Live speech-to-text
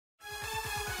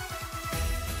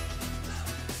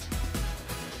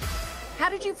How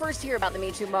did you first hear about the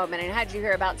Me Too movement, and how did you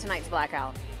hear about tonight's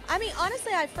blackout? I mean,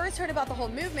 honestly, I first heard about the whole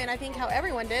movement, I think how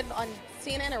everyone did on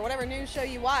CNN or whatever news show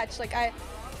you watch. Like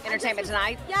Entertainment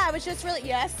Tonight? Yeah, I was just really,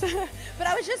 yes. But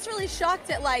I was just really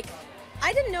shocked at like,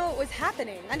 I didn't know it was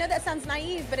happening. I know that sounds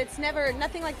naive, but it's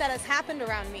nothing like that has happened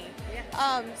around me.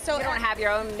 Yeah. So you don't have your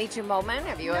own Me Too moment,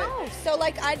 have you? No. So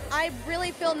like, I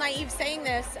really feel naive saying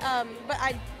this, but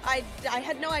I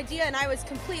had no idea, and I was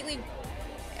completely,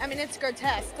 I mean, it's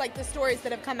grotesque, like the stories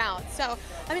that have come out. So,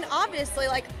 I mean, obviously,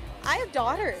 like, I have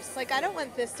daughters. Like, I don't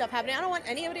want this stuff happening. I don't want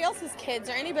anybody else's kids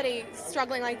or anybody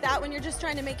struggling like that when you're just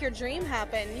trying to make your dream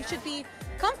happen. You should be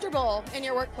comfortable in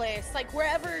your workplace, like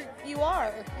wherever you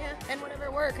are, in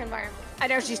whatever work environment. I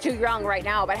know she's too young right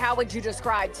now, but how would you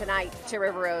describe tonight to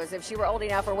River Rose if she were old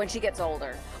enough or when she gets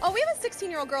older? Oh, we have a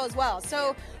 16-year-old girl as well.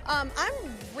 So I'm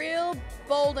real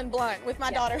bold and blunt with my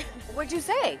daughter. What'd you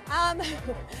say?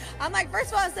 I'm like, first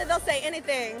of all, I said they'll say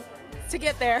anything to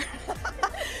get there.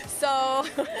 So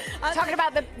talking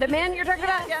about the men you're talking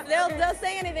about? Yeah, they'll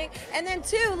say anything. And then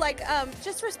two, like,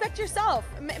 just respect yourself.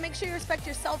 Make sure you respect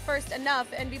yourself first enough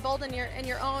and be bold in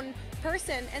your own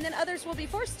person, and then others will be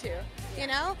forced to, you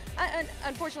know?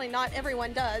 Unfortunately, not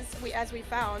everyone does, as we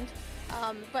found.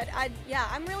 But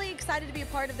I'm really excited to be a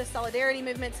part of the solidarity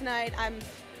movement tonight. I'm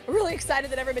really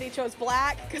excited that everybody chose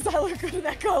black because I look good in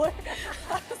that color.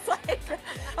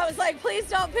 I was like, please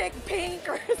don't pick pink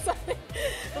or something.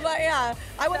 But yeah,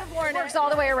 I would have worn it. Works all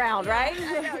the way around, right?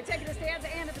 I know, taking a stance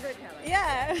and it's a good color.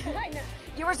 Yeah. I know.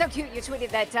 You were so cute. You tweeted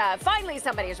that finally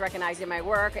somebody is recognizing my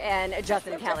work, and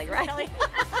Justin Kelly, right?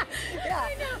 Yeah.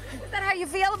 I know. Is that how you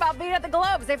feel about being at the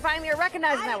Globes? They finally are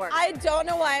recognizing that work. I don't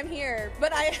know why I'm here,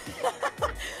 but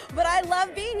but I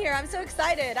love being here. I'm so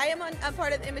excited. I am a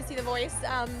part of Embassy The Voice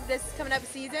this coming up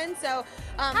season. So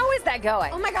how is that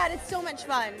going? Oh my God, it's so much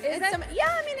fun. Yeah,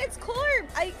 I mean, it's cooler.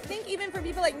 I think even for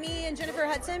people like me and Jennifer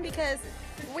Hudson, because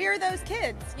we're those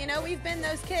kids. You know, we've been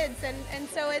those kids, and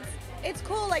so it's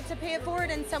cool, like, to pay it forward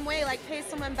in some way, like pay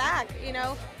someone back, you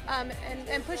know,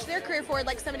 and push their career forward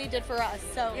like somebody did for us.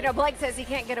 So, you know, Blake says he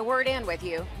can't get a word in with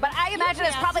you, but I imagine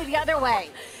it's probably the other way.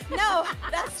 No,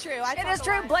 that's true. It is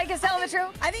true. Blake is telling the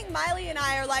truth. I think Miley and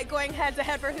I are like going head to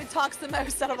head for who talks the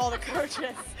most out of all the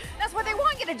coaches. That's what they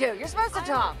want you to do. You're supposed to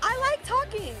talk. I like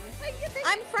talking.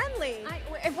 I'm friendly.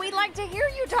 If we'd like to hear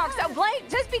you talk, so Blake,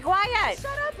 just be quiet.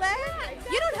 Shut up, Blake. Yeah,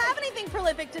 exactly. You don't have anything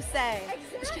prolific to say.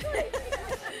 Exactly.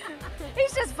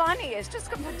 He's just funny. It's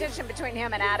just competition between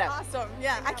him and Adam. Awesome.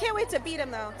 Yeah. I can't wait to beat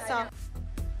him though. So.